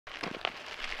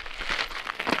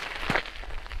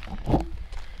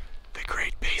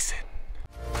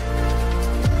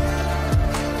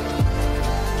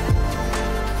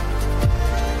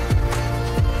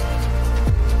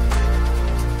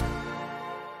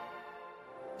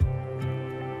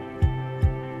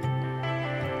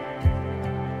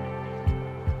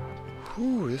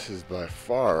this is by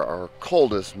far our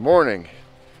coldest morning.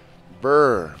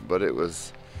 Brr, but it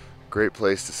was a great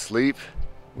place to sleep.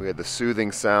 We had the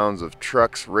soothing sounds of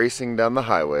trucks racing down the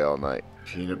highway all night.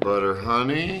 Peanut butter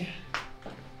honey.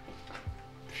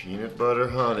 Peanut butter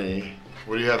honey.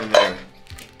 What do you have in there?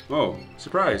 Oh,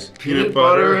 surprise. Peanut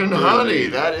butter and honey.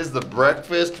 That is the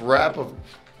breakfast wrap of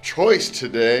choice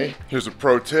today. Here's a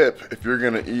pro tip. If you're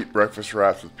gonna eat breakfast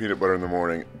wraps with peanut butter in the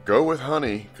morning, go with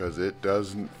honey because it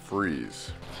doesn't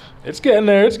freeze. It's getting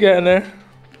there, it's getting there.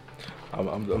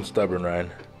 I'm stubborn,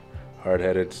 Ryan.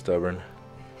 Hard-headed, stubborn.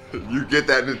 You get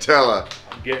that Nutella.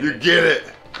 You it. get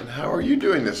it. And how are you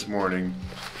doing this morning?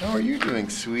 How are you doing,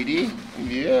 sweetie?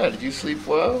 Yeah, did you sleep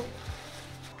well?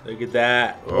 Look at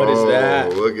that. What is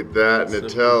that? Look at that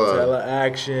Nutella. Nutella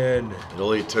action. It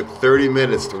only took 30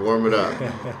 minutes to warm it up.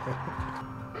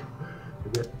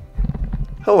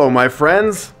 Hello, my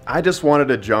friends. I just wanted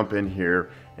to jump in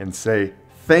here and say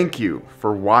thank you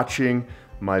for watching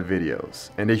my videos.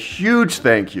 And a huge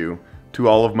thank you to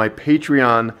all of my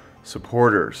Patreon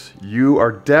supporters. You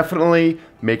are definitely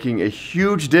making a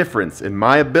huge difference in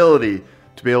my ability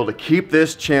to be able to keep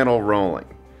this channel rolling.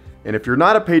 And if you're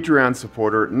not a Patreon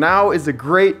supporter, now is a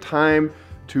great time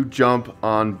to jump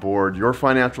on board. Your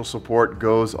financial support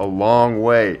goes a long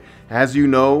way. As you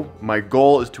know, my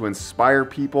goal is to inspire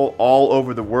people all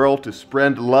over the world to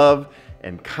spread love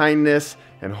and kindness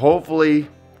and hopefully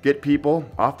get people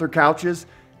off their couches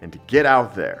and to get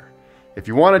out there. If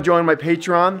you want to join my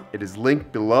Patreon, it is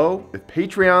linked below. If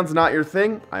Patreon's not your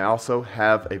thing, I also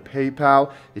have a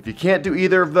PayPal. If you can't do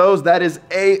either of those, that is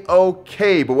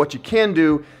A-OK. But what you can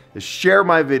do is share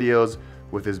my videos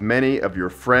with as many of your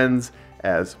friends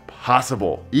as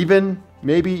possible. Even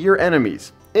maybe your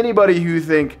enemies. Anybody who you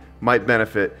think might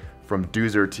benefit from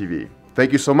DuzerTV.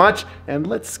 Thank you so much, and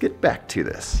let's get back to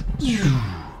this.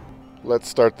 Let's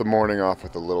start the morning off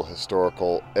with a little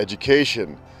historical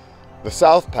education. The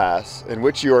South Pass, in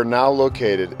which you are now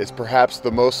located, is perhaps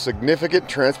the most significant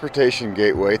transportation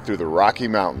gateway through the Rocky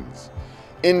Mountains.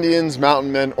 Indians,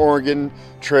 mountain men, Oregon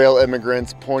Trail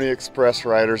immigrants, Pony Express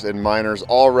riders, and miners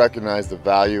all recognize the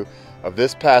value of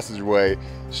this passageway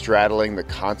straddling the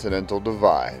Continental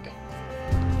Divide.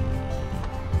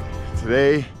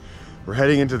 Today, we're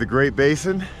heading into the Great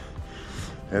Basin,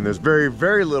 and there's very,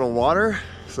 very little water,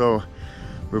 so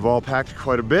we've all packed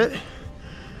quite a bit,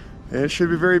 and it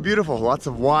should be very beautiful. Lots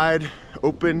of wide,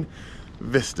 open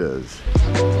vistas.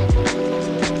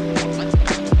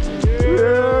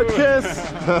 Yeah, kiss!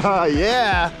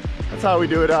 Yeah, that's how we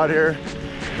do it out here.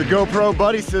 The GoPro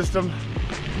buddy system.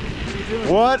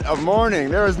 What a morning.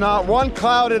 There is not one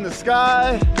cloud in the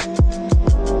sky.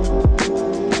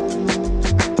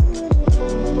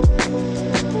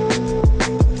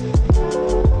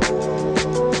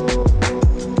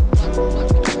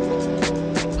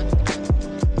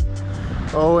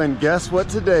 Oh, and guess what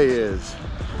today is?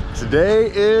 Today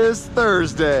is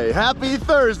Thursday. Happy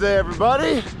Thursday,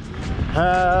 everybody.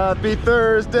 Happy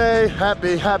Thursday,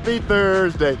 happy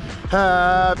Thursday.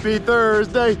 Happy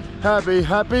Thursday, happy,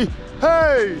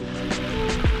 hey!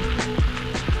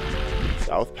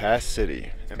 South Pass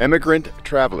City. Immigrant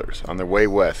travelers on their way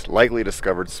west likely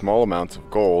discovered small amounts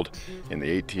of gold in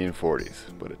the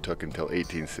 1840s, but it took until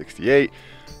 1868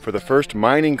 for the first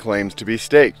mining claims to be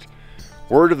staked.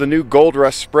 Word of the new gold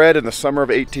rush spread in the summer of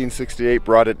 1868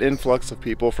 brought an influx of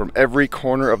people from every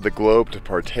corner of the globe to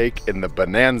partake in the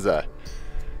bonanza.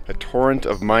 A torrent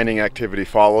of mining activity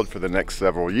followed for the next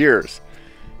several years.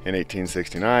 In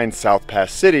 1869, South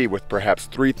Pass City, with perhaps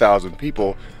 3,000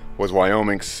 people, was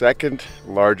Wyoming's second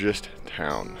largest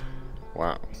town.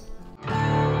 Wow.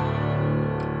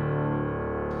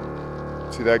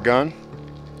 See that gun?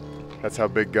 That's how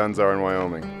big guns are in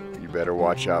Wyoming. You better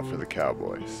watch out for the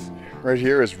cowboys. Right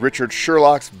here is Richard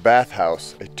Sherlock's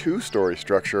bathhouse, a two-story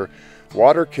structure.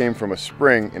 Water came from a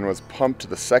spring and was pumped to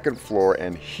the second floor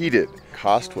and heated.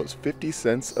 Cost was 50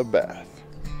 cents a bath.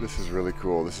 This is really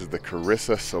cool. This is the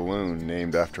Carissa Saloon,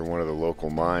 named after one of the local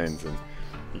mines. And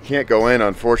you can't go in,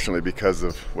 unfortunately, because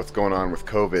of what's going on with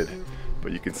COVID.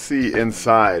 But you can see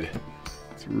inside.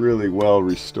 It's really well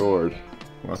restored.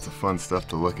 Lots of fun stuff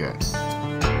to look at.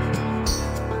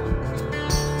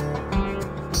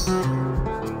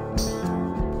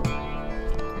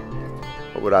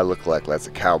 What would I look like as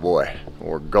a cowboy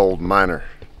or gold miner?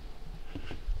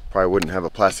 Probably wouldn't have a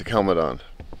plastic helmet on,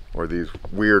 or these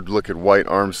weird looking white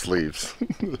arm sleeves.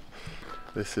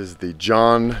 This is the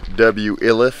John W.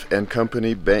 Iliff and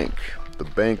Company Bank. The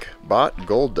bank bought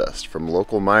gold dust from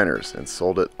local miners and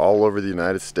sold it all over the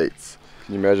United States.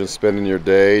 Can you imagine spending your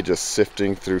day just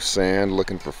sifting through sand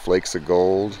looking for flakes of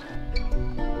gold?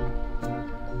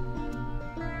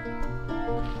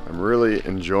 I'm really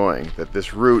enjoying that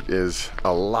this route is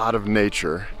a lot of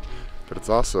nature, but it's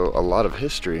also a lot of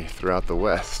history throughout the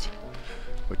West,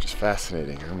 which is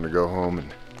fascinating. I'm gonna go home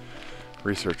and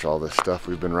research all this stuff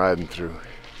we've been riding through.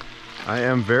 I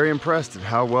am very impressed at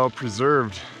how well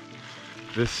preserved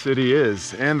this city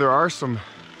is, and there are some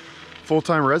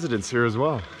full-time residents here as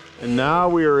well. And now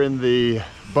we are in the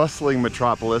bustling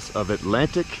metropolis of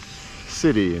Atlantic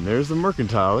City, and there's the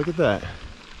Mercantile. Look at that.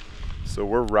 So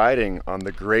we're riding on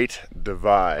the Great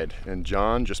Divide, and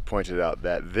John just pointed out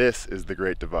that this is the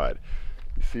Great Divide.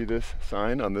 You see this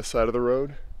sign on this side of the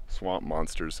road? Swamp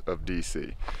Monsters of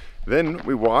DC. Then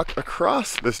we walk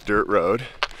across this dirt road,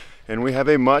 and we have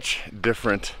a much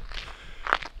different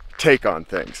take on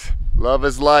things. Love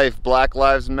is life, Black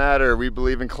Lives Matter, we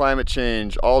believe in climate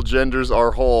change, all genders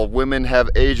are whole, women have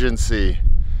agency.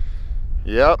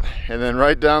 Yep, and then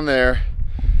right down there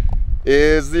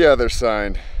is the other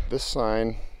sign. This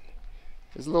sign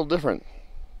is a little different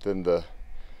than the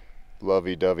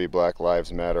lovey-dovey Black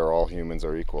Lives Matter, all humans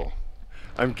are equal.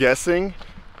 I'm guessing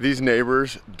these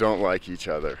neighbors don't like each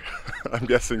other. I'm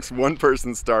guessing one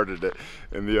person started it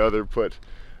and the other put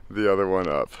the other one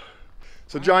up.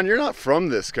 So John, you're not from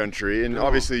this country, and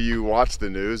obviously you watch the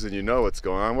news and you know what's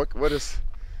going on. What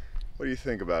do you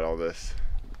think about all this?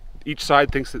 Each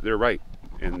side thinks that they're right,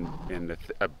 and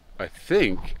I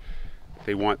think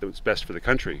they want what's best for the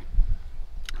country.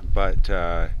 But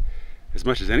as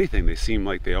much as anything, they seem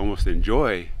like they almost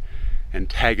enjoy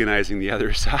antagonizing the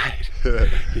other side.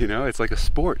 You know, it's like a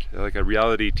sport, like a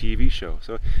reality TV show.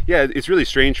 So yeah, it's really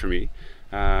strange for me.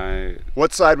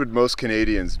 What side would most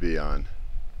Canadians be on?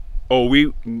 Oh,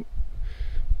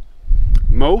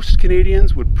 most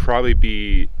Canadians would probably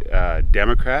be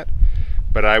Democrat,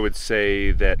 but I would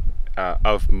say that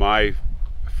of my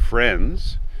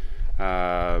friends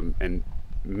and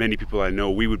many people I know,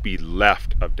 we would be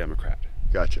left of Democrat.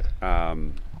 Gotcha.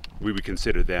 We would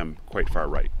consider them quite far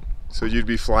right. So you'd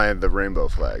be flying the rainbow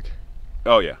flag?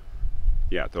 Oh yeah.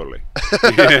 Yeah, totally.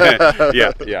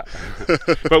 yeah.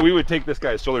 But we would take this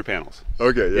guy's solar panels.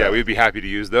 Okay, yeah. Yeah, we'd be happy to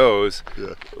use those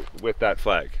Yeah. with that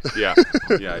flag. Yeah,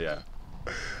 yeah.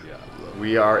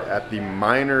 We are at the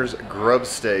Miners Grub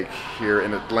Steak here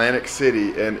in Atlantic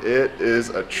City, and it is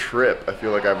a trip. I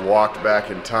feel like I've walked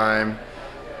back in time,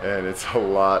 and it's a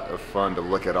lot of fun to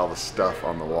look at all the stuff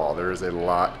on the wall. There is a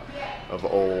lot of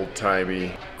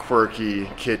old-timey, quirky,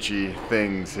 kitschy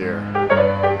things here.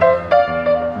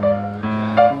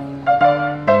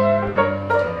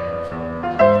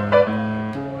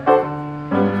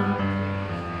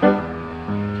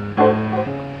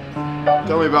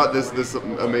 Tell me about this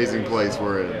amazing place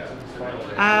we're in.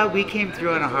 We came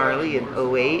through on a Harley in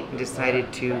 '08 and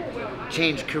decided to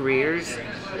change careers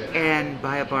and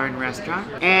buy a bar and restaurant.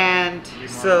 And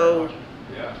so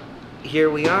here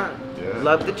we are. Yeah.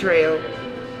 Love the trail.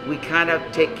 We kind of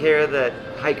take care of the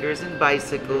hikers and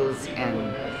bicycles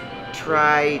and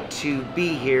try to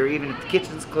be here. Even if the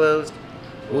kitchen's closed,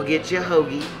 we'll get you a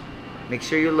hoagie. Make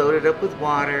sure you're loaded up with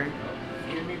water.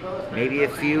 Maybe a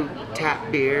few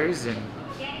tap beers and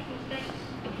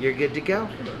you're good to go.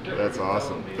 That's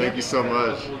awesome. Thank you so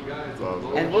much. That's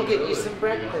awesome. And we'll get you some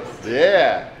breakfast.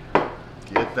 Yeah.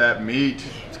 Get that meat.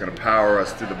 It's going to power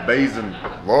us through the basin.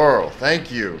 Laurel,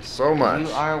 thank you so much.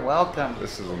 You are welcome.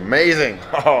 This is amazing.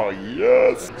 Oh,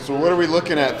 yes. So what are we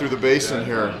looking at through the basin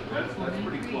here?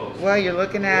 Well, you're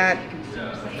looking at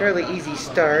a fairly easy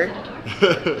start.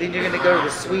 Then you're going to go to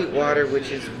the Sweetwater, which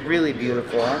is really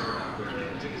beautiful.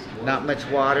 Not much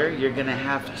water. You're going to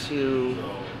have to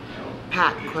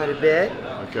pack quite a bit.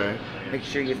 Okay. Make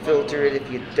sure you filter it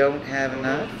if you don't have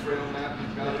enough.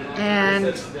 And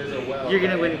you're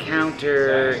going to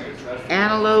encounter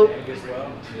antelope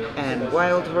and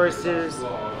wild horses.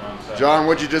 John,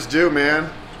 what'd you just do, man?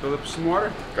 Fill up some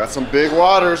water. Got some big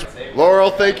waters.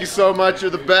 Laurel, thank you so much.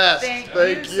 You're the best.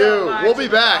 Thank you so much. We'll be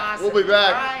back. Awesome. We'll be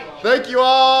back. All right. Thank you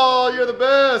all. You're the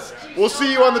best. We'll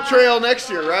see you on the trail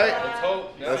next year, right? Let's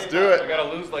hope. Yeah. Let's do it. I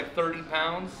gotta lose like 30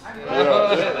 pounds.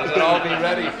 Yeah. And I'll be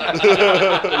ready.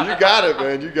 You got it,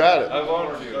 man. You got I it.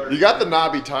 want to. You got the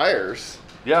knobby tires.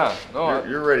 Yeah. No,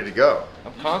 You're ready to go.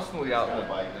 I'm constantly out on the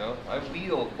bike. You know, I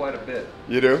wheel quite a bit.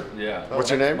 You do? Yeah.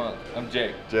 What's your Next name? month. I'm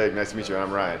Jake. Jake, nice to meet you.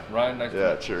 I'm Ryan. Ryan, next Yeah,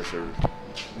 month. cheers, sir.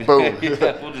 Boom.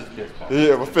 Yeah, we'll just fist bump.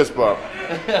 Yeah, we'll fist bump.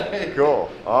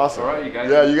 Cool. Awesome. All right, you guys.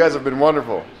 Yeah, you guys have been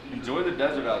wonderful. Enjoy the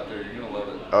desert out there. You're gonna love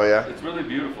it. Oh, yeah? It's really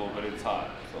beautiful, but it's hot.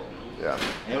 So. Yeah.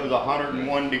 It was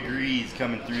 101 degrees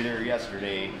coming through there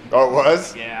yesterday. Oh, it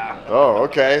was? Yeah. Oh,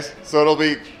 okay. So it'll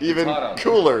be even hot out there.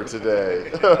 cooler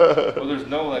today. Well, there's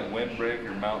no like windbreak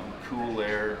or mountain cool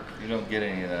air. You don't get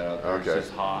any of that out there. Okay. It's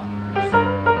just hot.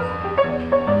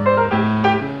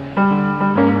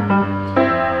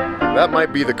 That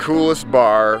might be the coolest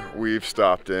bar we've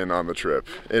stopped in on the trip.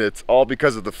 And it's all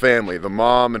because of the family, the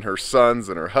mom and her sons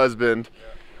and her husband.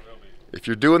 If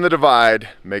you're doing the divide,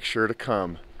 make sure to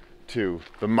come to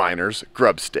the Miner's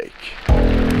Grub Steak.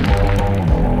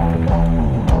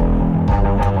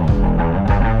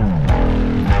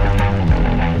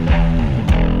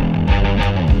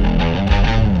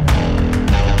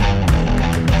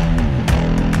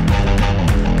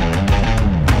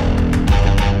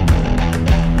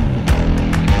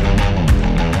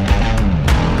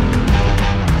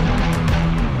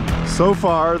 So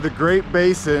far, the Great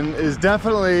Basin is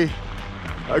definitely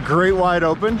a great wide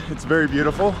open. It's very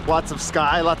beautiful. Lots of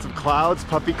sky, lots of clouds,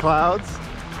 puffy clouds.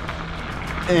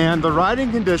 And the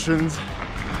riding conditions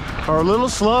are a little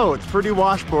slow. It's pretty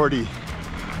washboardy.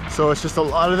 So it's just a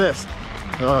lot of this.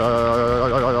 You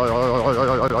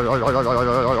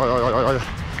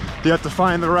have to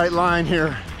find the right line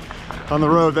here on the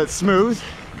road that's smooth,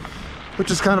 which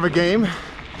is kind of a game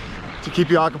to keep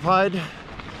you occupied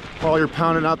while you're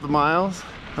pounding out the miles.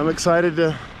 I'm excited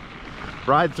to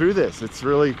ride through this. It's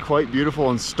really quite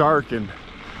beautiful and stark and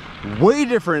way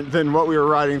different than what we were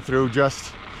riding through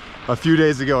just a few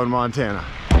days ago in Montana.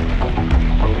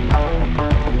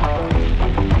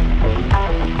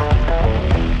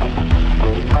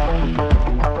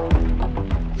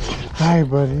 Hi,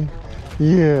 buddy.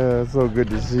 Yeah, so good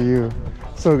to see you.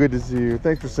 So good to see you.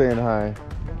 Thanks for saying hi.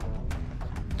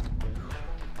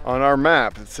 On our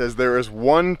map, it says there is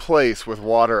one place with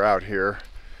water out here.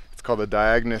 It's called the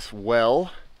Diagonus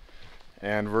Well,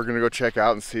 and we're gonna go check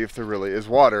out and see if there really is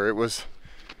water. It was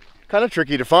kind of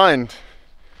tricky to find.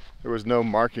 There was no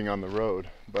marking on the road,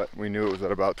 but we knew it was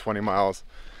at about 20 miles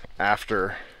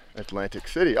after Atlantic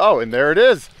City. Oh, and there it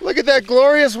is. Look at that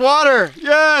glorious water.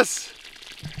 Yes!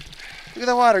 Look at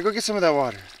that water. Go get some of that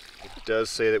water. It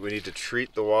does say that we need to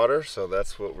treat the water, so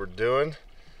that's what we're doing.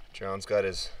 John's got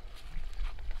his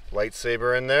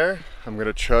lightsaber in there. I'm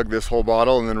gonna chug this whole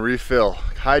bottle and then refill.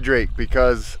 Hydrate,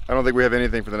 because I don't think we have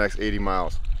anything for the next 80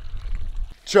 miles.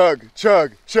 Chug,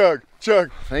 chug, chug,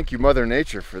 chug. Thank you, Mother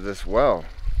Nature, for this well.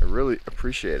 I really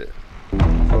appreciate it.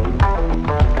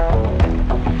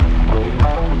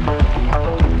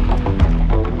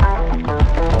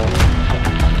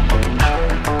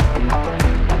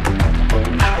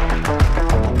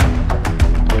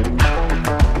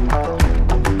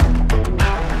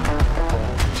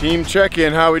 Team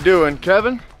check-in, how we doing?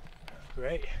 Kevin?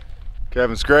 Great.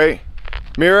 Kevin's great.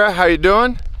 Mira, how you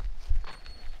doing?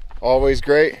 Always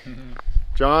great.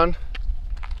 John?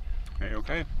 Hey,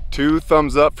 okay. 2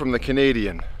 thumbs up from the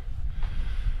Canadian.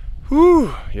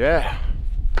 Whew, yeah.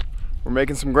 We're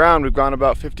making some ground. We've gone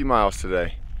about 50 miles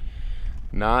today.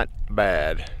 Not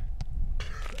bad.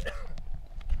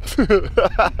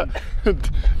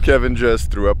 Kevin just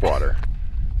threw up water.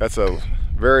 That's a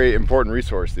very important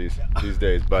resource these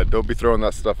days, but don't be throwing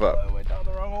that stuff up. I went down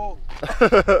the wrong hole.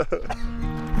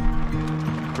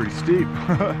 Pretty steep.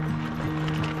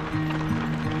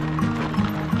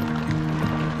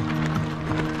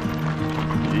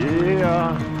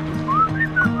 Yeah.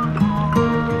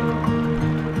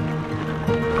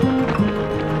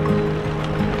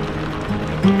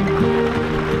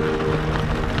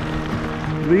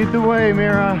 Lead the way,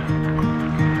 Mira.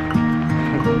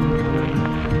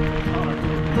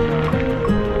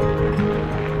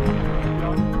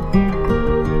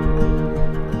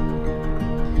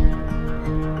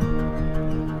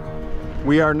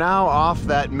 We are now off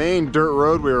that main dirt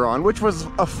road we were on, which was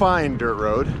a fine dirt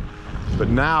road, but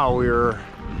now we're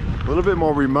a little bit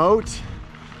more remote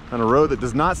on a road that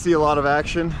does not see a lot of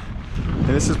action, and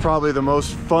this is probably the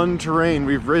most fun terrain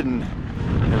we've ridden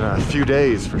in a few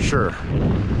days for sure.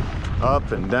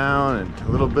 Up and down and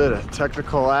a little bit of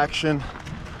technical action,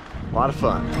 a lot of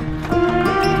fun.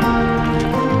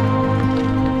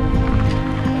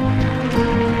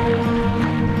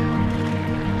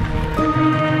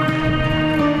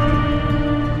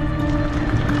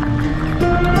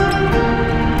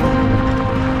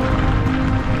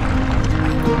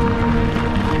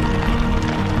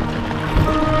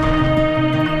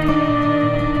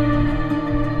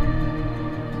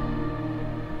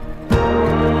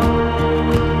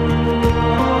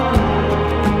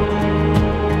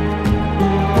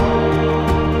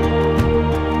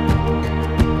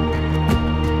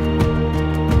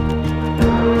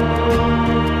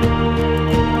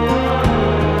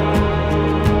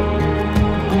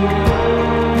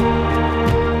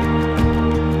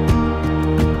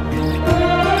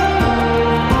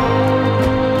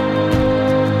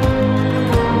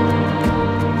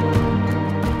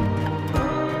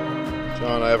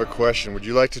 Question, would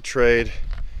you like to trade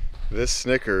this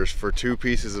Snickers for 2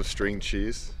 pieces of string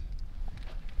cheese?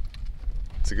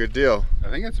 It's a good deal. I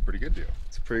think that's a pretty good deal.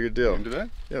 It's a pretty good deal. Into that?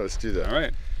 Yeah, let's do that. All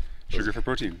right. Sugar for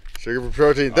protein. Sugar for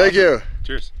protein. Thank you.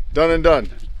 Cheers. Done and done.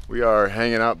 We are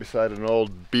hanging out beside an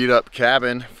old beat up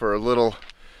cabin for a little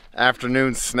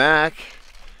afternoon snack.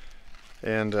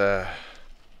 And the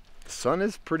sun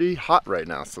is pretty hot right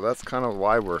now, so that's kind of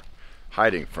why we're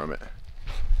hiding from it.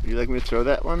 Would you like me to throw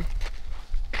that one?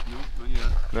 No, not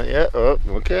yet. Not yet? Oh,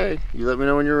 okay. You let me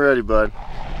know when you're ready, bud.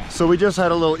 So we just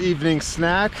had a little evening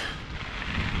snack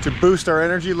to boost our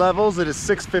energy levels. It is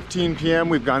 6:15 p.m.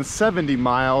 We've gone 70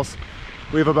 miles.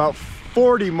 We have about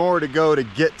 40 more to go to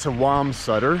get to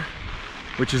Wyoming-The,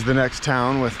 which is the next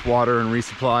town with water and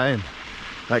resupply and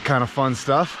that kind of fun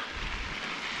stuff.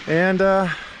 And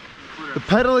the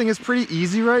pedaling is pretty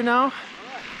easy right now,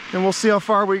 and we'll see how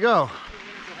far we go.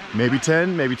 Maybe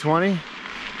 10, maybe 20,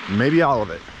 maybe all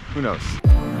of it. Who knows?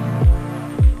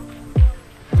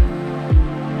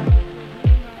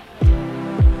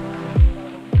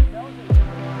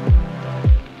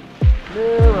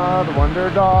 Mira, the wonder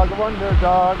dog,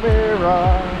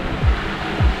 Mira,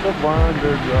 the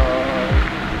wonder dog.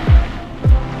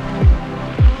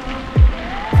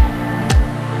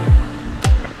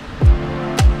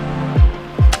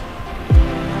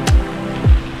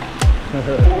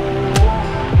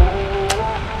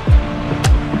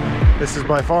 This is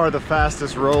by far the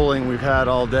fastest rolling we've had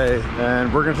all day,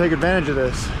 and we're gonna take advantage of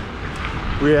this.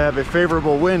 We have a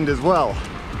favorable wind as well,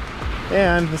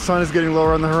 and the sun is getting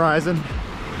lower on the horizon.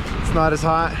 It's not as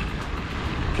hot.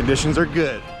 Conditions are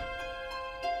good.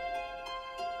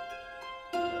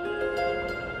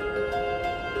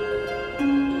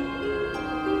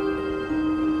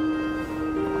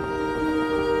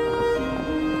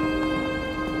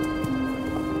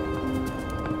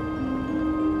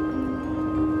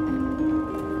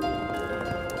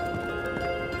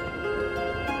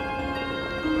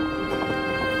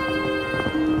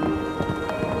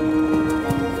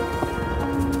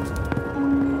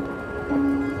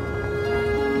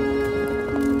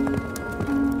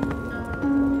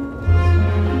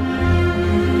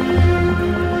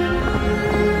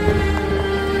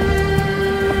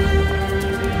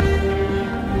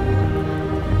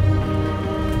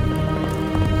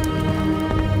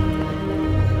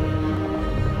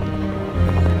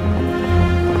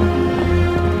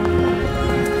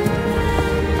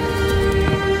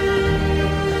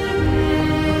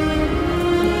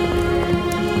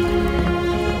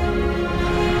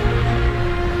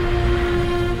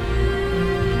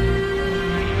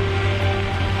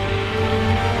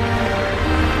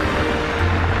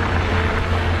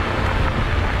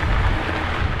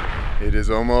 It is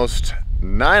almost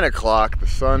 9 o'clock. The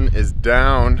sun is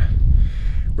down.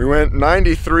 We went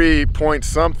 93 point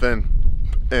something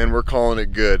and we're calling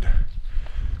it good.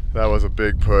 That was a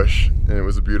big push and it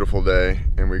was a beautiful day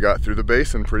and we got through the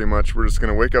basin pretty much. We're just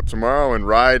gonna wake up tomorrow and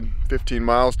ride 15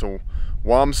 miles to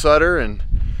Wyoming-The and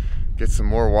get some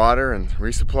more water and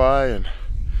resupply, and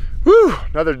whew,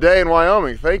 another day in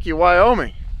Wyoming. Thank you,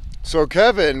 Wyoming. So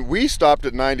Kevin, we stopped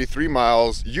at 93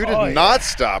 miles. You did not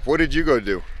stop. What did you go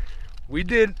do?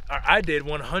 I did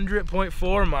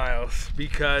 100.4 miles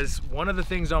because one of the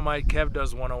things on my Kev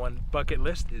Does 101 bucket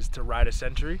list is to ride a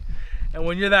century. And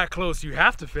when you're that close, you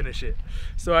have to finish it.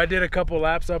 So I did a couple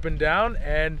laps up and down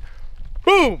and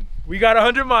boom, we got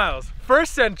 100 miles,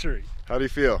 first century. How do you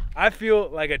feel? I feel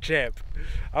like a champ.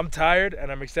 I'm tired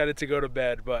and I'm excited to go to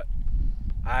bed, but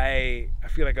I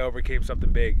feel like I overcame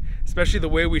something big, especially the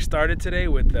way we started today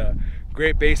with the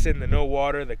Great Basin, the no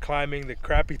water, the climbing, the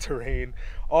crappy terrain.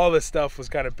 All this stuff was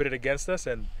kind of pitted against us,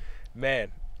 and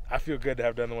man, I feel good to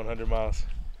have done the 100 miles.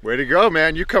 Way to go,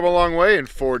 man. You come a long way in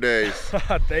 4 days.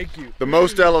 Thank you. The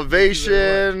most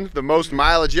elevation, the most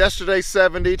mileage yesterday,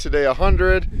 70, today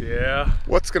 100. Yeah.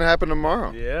 What's gonna happen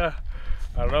tomorrow? Yeah.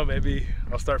 I don't know, maybe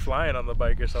I'll start flying on the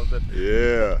bike or something.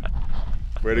 Yeah.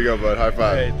 Way to go, bud. High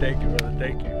five. Hey, thank you, brother.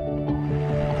 Thank you.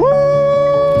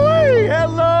 Woo!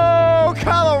 Hello,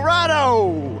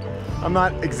 Colorado! I'm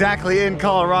not exactly in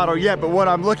Colorado yet, but what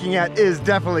I'm looking at is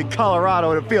definitely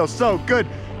Colorado, and it feels so good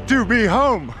to be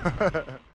home.